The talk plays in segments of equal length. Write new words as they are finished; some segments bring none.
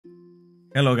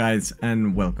Hello guys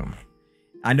and welcome.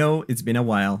 I know it's been a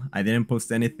while. I didn't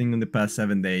post anything in the past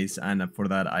 7 days, and for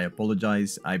that I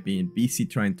apologize. I've been busy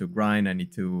trying to grind. I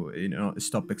need to,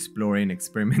 stop exploring,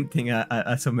 experimenting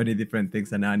at so many different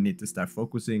things, and I need to start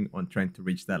focusing on trying to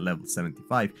reach that level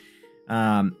 75.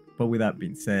 But with that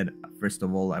being said, first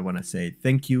of all, I want to say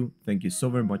thank you. Thank you so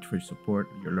very much for your support,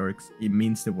 your lurks. It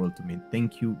means the world to me.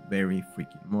 Thank you very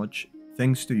freaking much.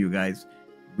 Thanks to you guys,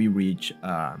 we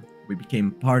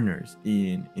became partners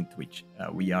in Twitch.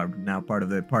 We are now part of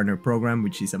the partner program,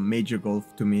 which is a major goal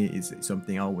to me. Is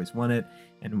something I always wanted,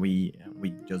 and we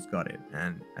just got it.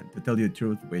 And to tell you the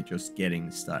truth, we're just getting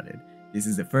started. This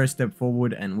is the first step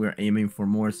forward, and we're aiming for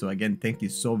more. So again, thank you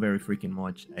so very freaking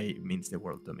much. It means the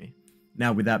world to me.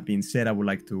 Now, with that being said, I would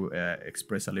like to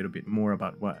express a little bit more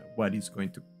about what is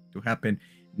going to happen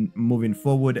moving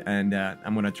forward, and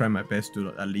I'm gonna try my best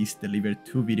to at least deliver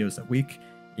 2 videos a week.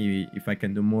 If I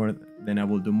can do more, then I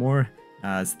will do more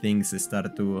as things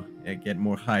start to get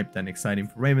more hyped and exciting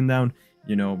for Ravendawn,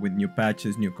 with new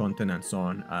patches, new content, and so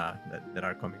on that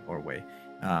are coming our way.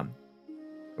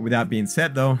 With that being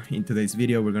said, though, in today's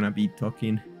video, we're going to be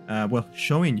talking,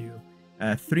 showing you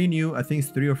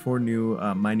 3 or 4 new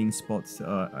mining spots,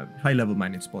 high-level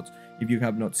mining spots. If you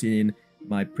have not seen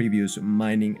my previous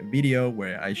mining video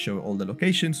where I show all the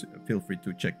locations, feel free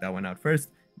to check that one out first.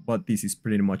 But this is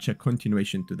pretty much a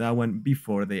continuation to that one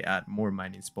before they add more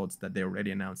mining spots that they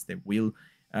already announced they will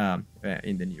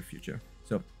in the near future.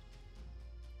 So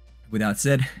with that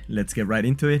said, let's get right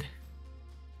into it.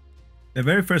 The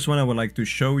very first one I would like to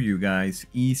show you guys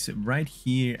is right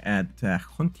here at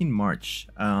Hunting March.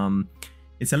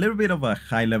 It's a little bit of a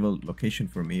high level location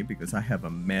for me because I have a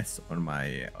mess on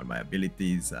my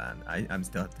abilities, and I'm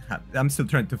still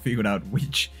trying to figure out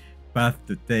which path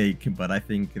to take, but I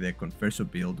think the Converso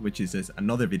build, which is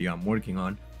another video I'm working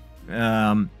on,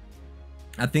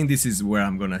 I think this is where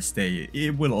I'm gonna stay.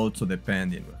 It will also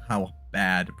depend on how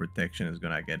bad protection is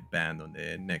gonna get banned on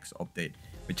the next update,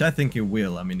 which I think it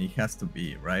will. I mean, it has to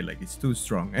be, right? Like, it's too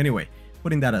strong. Anyway,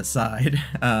 putting that aside,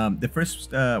 the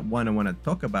first one I want to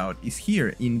talk about is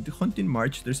here in Hunting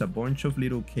March. There's a bunch of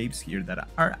little caves here that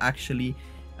are actually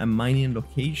mining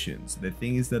locations. The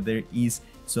thing is that there is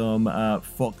some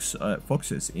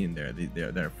foxes in there.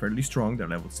 They're fairly strong. They're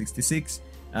level 66,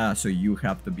 so you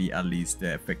have to be at least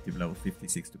effective level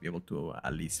 56 to be able to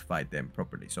at least fight them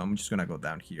properly. So I'm just gonna go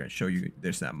down here and show you.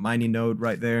 There's a mining node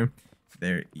right there.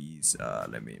 There is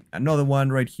another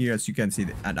one right here, as you can see,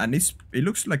 and it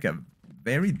looks like a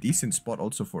very decent spot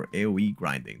also for AoE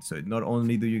grinding. So not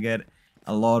only do you get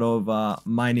a lot of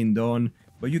mining done,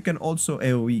 but you can also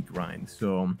AoE grind.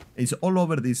 So it's all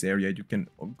over this area. You can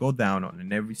go down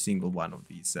on every single one of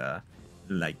these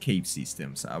like cave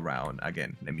systems around.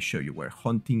 Again, let me show you where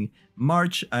Hunting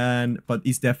March, but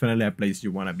it's definitely a place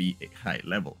you want to be a high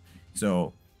level.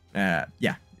 So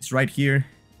yeah, it's right here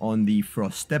on the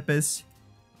Frost Steppes,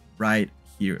 right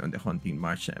here on the Hunting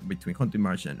March, between Hunting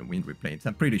March and Windry Plains.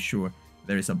 I'm pretty sure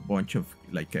there is a bunch of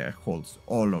like holes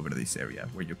all over this area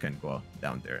where you can go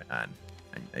down there and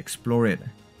explore it.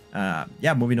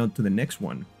 Yeah, moving on to the next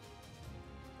one.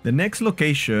 The next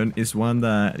location is one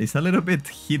that is a little bit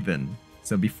hidden.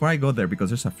 So before I go there,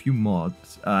 because there's a few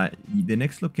mods, the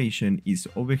next location is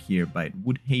over here by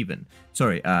Woodhaven.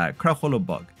 Sorry, Crowhollow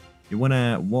Bog. You want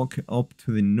to walk up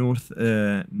to the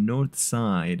north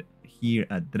side here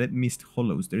at Dreadmist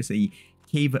Hollows. There's a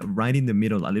cave right in the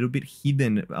middle, a little bit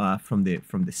hidden from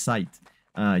the site.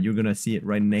 You're gonna see it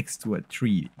right next to a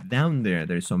tree. Down there,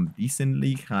 there's some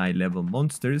decently high level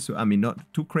monsters. I mean,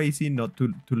 not too crazy, not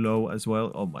too low as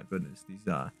well. Oh my goodness,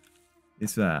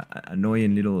 these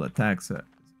annoying little attacks.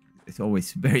 It's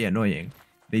always very annoying.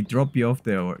 They drop you off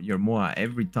your Moa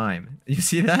every time. You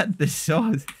see that?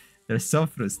 They're so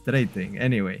frustrating.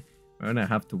 Anyway, we're gonna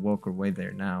have to walk our way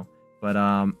there now. But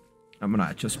I'm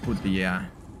gonna just put the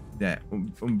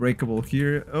unbreakable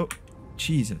here. Oh,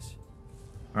 Jesus.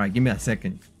 All right, give me a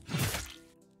second.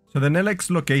 So the next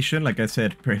location, like I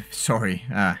said,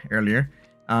 earlier,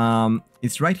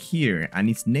 it's right here, and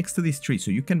it's next to this tree,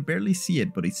 so you can barely see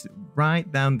it, but it's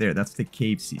right down there. That's the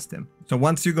cave system. So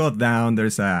once you go down,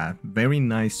 there's a very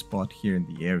nice spot here in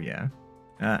the area.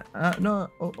 No,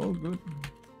 oh, good.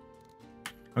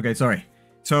 Okay, sorry.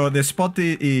 So the spot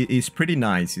is pretty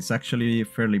nice. It's actually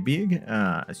fairly big,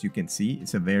 as you can see.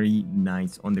 It's a very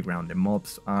nice underground. The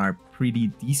mobs are pretty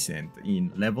decent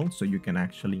in level, so you can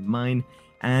actually mine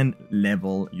and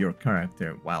level your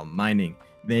character while mining.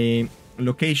 The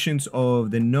locations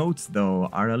of the nodes, though,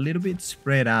 are a little bit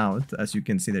spread out. As you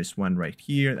can see, there's one right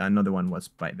here. Another one was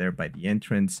by the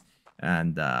entrance,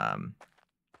 and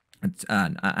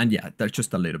And yeah, they're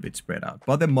just a little bit spread out,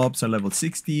 but the mobs are level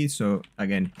 60, so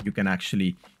again, you can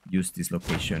actually use this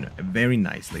location very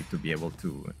nicely to be able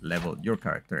to level your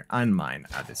character and mine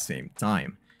at the same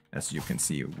time. As you can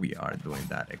see, we are doing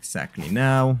that exactly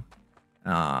now.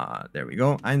 There we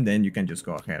go, and then you can just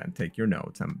go ahead and take your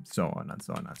notes and so on and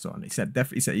so on and so on. It's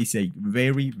a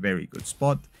very, very good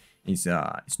spot. It's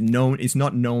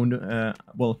not known,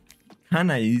 well,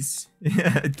 kinda is.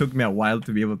 It took me a while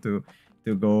to be able to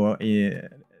go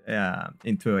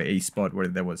into a spot where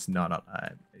there was not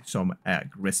some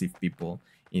aggressive people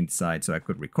inside, so I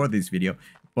could record this video.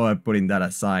 But putting that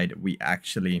aside, we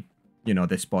actually, you know,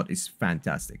 the spot is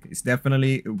fantastic. It's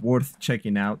definitely worth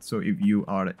checking out. So if you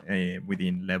are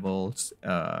within levels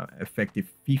effective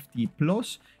 50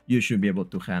 plus, you should be able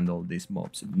to handle these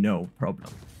mobs no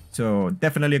problem. So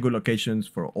definitely a good location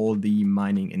for all the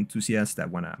mining enthusiasts that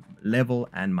want to level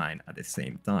and mine at the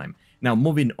same time. Now,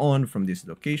 moving on from this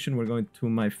location, we're going to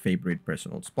my favorite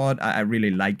personal spot. I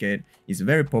really like it. It's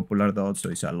very popular though, so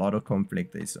it's a lot of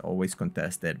conflict. It's always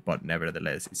contested, but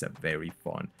nevertheless, it's a very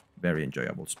fun, very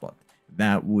enjoyable spot.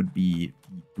 That would be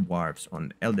Dwarfs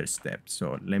on Elder Steps.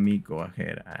 So let me go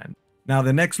ahead and... Now,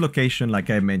 the next location, like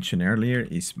I mentioned earlier,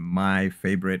 is my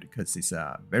favorite because it's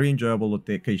a very enjoyable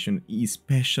location,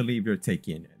 especially if you're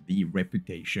taking the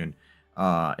reputation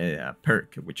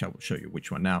perk, which I will show you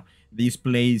which one now. This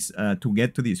place, to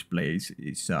get to this place,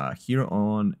 is here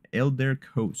on Elder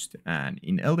Coast, and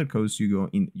in Elder Coast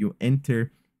you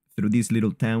enter through this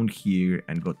little town here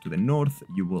and go to the north.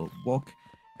 You will walk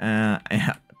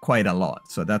quite a lot,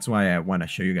 so that's why I want to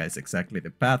show you guys exactly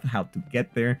the path, how to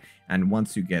get there. And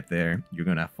once you get there, you're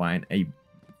gonna find a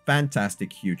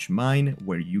fantastic huge mine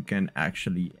where you can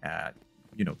actually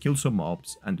you know, kill some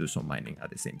mobs and do some mining at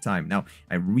the same time. Now,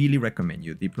 I really recommend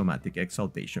you Diplomatic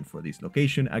Exaltation for this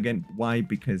location. Again, why?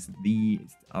 Because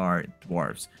these are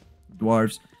dwarves.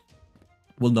 Dwarves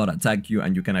will not attack you,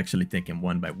 and you can actually take them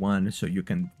one by one, so you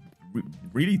can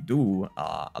really do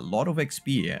a lot of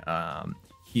XP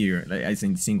here, like as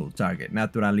in single target.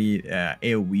 Naturally,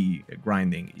 AoE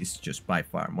grinding is just by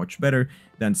far much better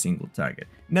than single target.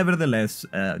 Nevertheless,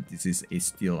 this is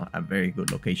still a very good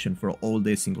location for all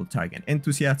the single target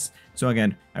enthusiasts. So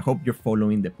again, I hope you're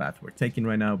following the path we're taking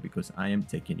right now, because I am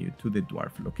taking you to the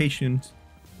dwarf locations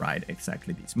right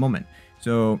exactly this moment.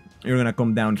 So you're gonna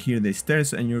come down here the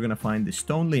stairs and you're gonna find the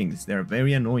stonelings. They're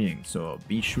very annoying, so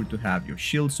be sure to have your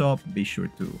shields up. Be sure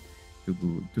to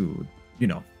you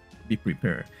know, be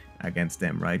prepared against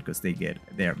them, right? Because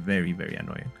they're very, very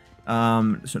annoying.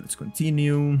 So let's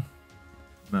continue.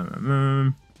 Oh,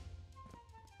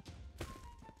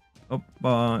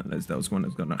 that was one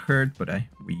that's gonna hurt, but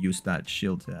we used that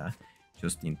shield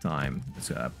just in time.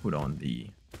 Let's put on the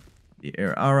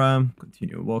air aura,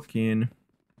 continue walking.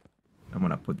 I'm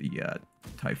gonna put the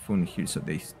typhoon here so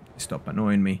they stop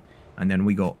annoying me, and then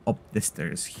we go up the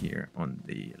stairs here on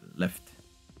the left.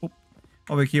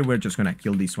 Over here, we're just gonna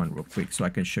kill this one real quick so I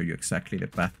can show you exactly the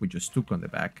path we just took on the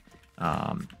back.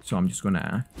 So I'm just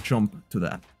gonna jump to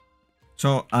that.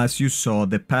 So as you saw,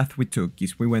 the path we took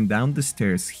is we went down the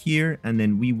stairs here, and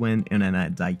then we went in a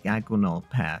diagonal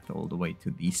path all the way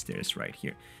to these stairs right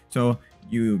here. So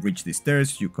you reach the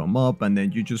stairs, you come up, and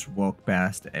then you just walk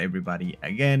past everybody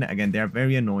again. Again, they're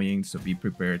very annoying, so be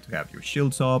prepared to have your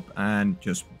shields up and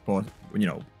just, you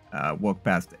know, walk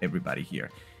past everybody here.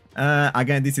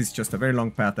 Again, this is just a very long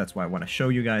path, that's why I want to show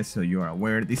you guys so you are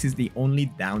aware. This is the only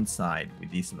downside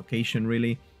with this location,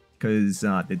 really, because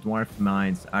the dwarf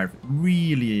mines are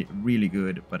really, really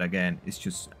good, but again, it's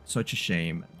just such a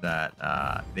shame that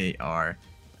they are,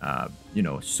 you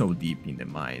know, so deep in the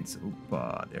mines.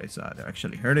 They're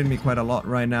actually hurting me quite a lot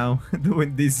right now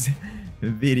doing this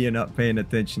video, not paying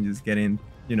attention, just getting,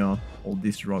 you know, all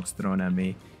these rocks thrown at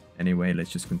me. Anyway, let's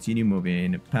just continue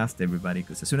moving past everybody,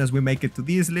 because as soon as we make it to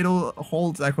these little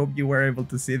holes, I hope you were able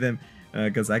to see them,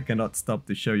 because I cannot stop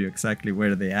to show you exactly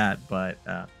where they at. But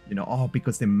you know, oh,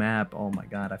 because the map, oh my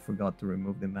god, I forgot to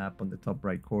remove the map on the top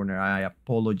right corner. I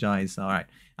apologize. All right,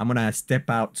 I'm gonna step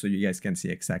out so you guys can see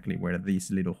exactly where this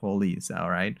little hole is.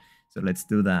 All right, so let's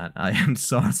do that. I am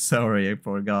so sorry, I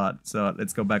forgot. So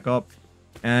let's go back up.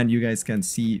 And you guys can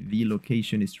see the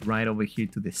location is right over here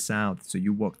to the south. So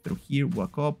you walk through here,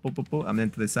 walk up, and then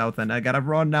to the south. And I gotta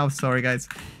run now. Sorry, guys.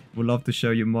 Would love to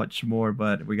show you much more,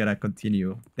 but we gotta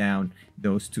continue down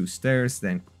those two stairs,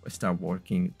 then start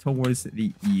walking towards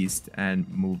the east and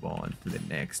move on to the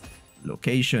next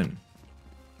location.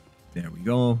 There we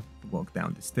go. Walk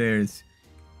down the stairs,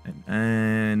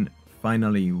 and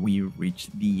finally we reach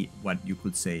the, what you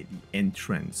could say, the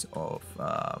entrance of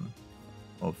the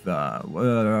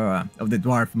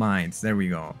dwarf mines. There we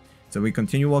go. So we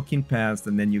continue walking past,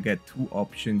 and then you get two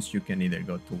options. You can either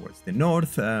go towards the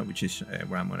north, which is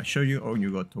where I'm going to show you, or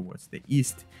you go towards the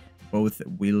east. Both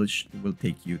will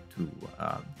take you to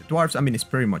the dwarves. I mean, it's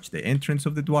pretty much the entrance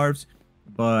of the dwarves,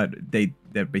 but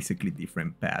they're basically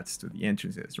different paths to the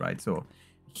entrances, right? So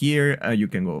here you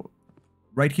can go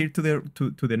right here to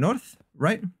the north,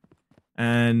 right?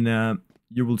 And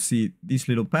you will see this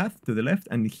little path to the left,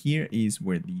 and here is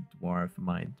where the dwarf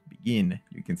mines begin.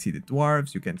 You can see the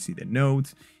dwarves, you can see the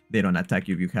nodes. They don't attack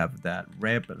you if you have that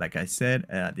rep. Like I said,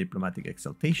 Diplomatic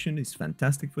Exaltation is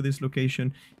fantastic for this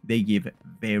location. They give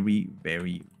very,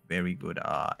 very, very good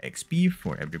XP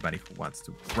for everybody who wants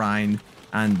to grind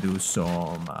and do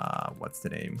some, what's the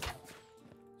name?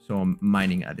 Some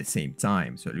mining at the same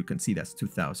time. So you can see that's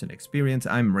 2,000 experience.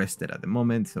 I'm rested at the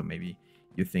moment, so maybe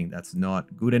you think that's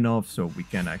not good enough. So we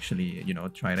can actually, you know,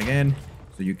 try it again.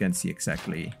 So you can see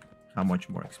exactly how much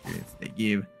more experience they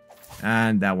give.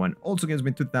 And that one also gives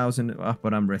me 2,000,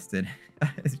 but I'm rested.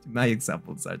 My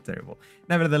examples are terrible.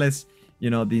 Nevertheless, you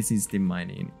know, this is the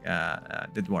mining,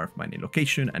 the dwarf mining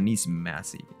location, and it's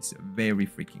massive. It's very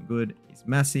freaking good. It's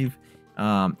massive.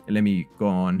 Let me go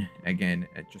on again.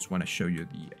 I just want to show you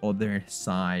the other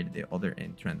side. The other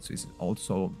entrance is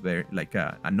also very like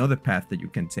another path that you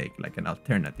can take, like an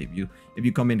alternative. If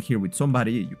you come in here with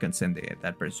somebody, you can send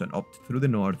that person up through the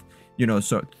north, you know,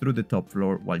 so through the top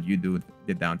floor while you do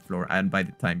the down floor. And by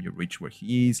the time you reach where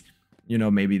he is, you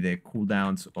know, maybe the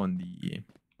cooldowns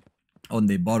on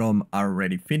the bottom are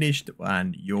already finished,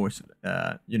 and yours,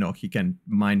 you know, he can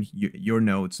mine your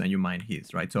nodes and you mine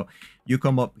his, right? So you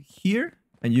come up here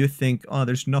and you think, oh,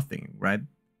 there's nothing, right?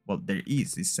 Well, there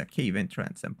is. It's a cave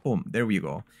entrance, and boom, there we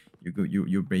go.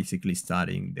 You're basically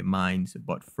starting the mines,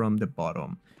 but from the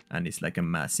bottom, and it's like a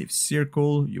massive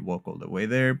circle. You walk all the way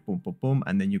there, boom, boom, boom,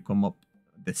 and then you come up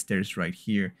the stairs right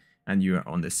here, and you are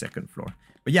on the second floor.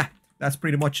 But yeah, that's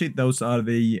pretty much it. Those are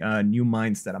the new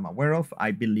mines that I'm aware of.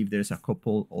 I believe there's a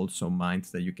couple also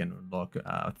mines that you can unlock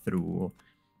through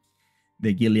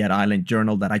the Gilead Island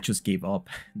Journal that I just gave up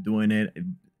doing it.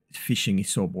 Fishing is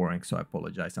so boring, so I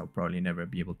apologize. I'll probably never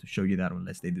be able to show you that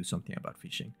unless they do something about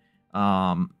fishing.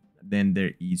 Then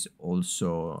there is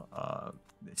also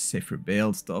the Safer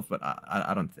Bale stuff, but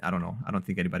I don't know. I don't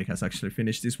think anybody has actually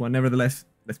finished this one. Nevertheless,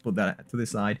 let's put that to the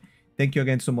side. Thank you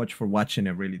again so much for watching.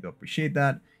 I really do appreciate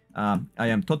that. I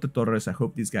am Toto Torres. I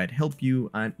hope this guide helped you,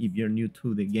 and if you're new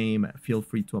to the game, feel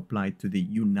free to apply to the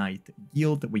Unite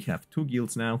Guild. We have two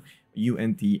guilds now,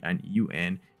 UNT and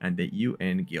UN, and the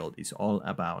UN Guild is all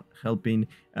about helping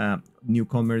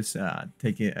newcomers,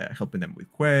 helping them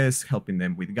with quests, helping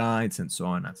them with guides, and so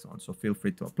on and so on. So feel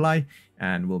free to apply,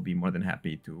 and we'll be more than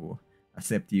happy to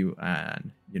accept you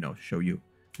and, you know, show you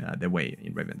the way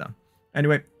in Ravendawn.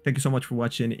 Anyway, thank you so much for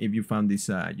watching. If you found this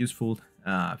useful,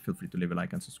 feel free to leave a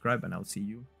like and subscribe, and I'll see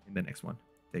you in the next one.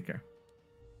 Take care.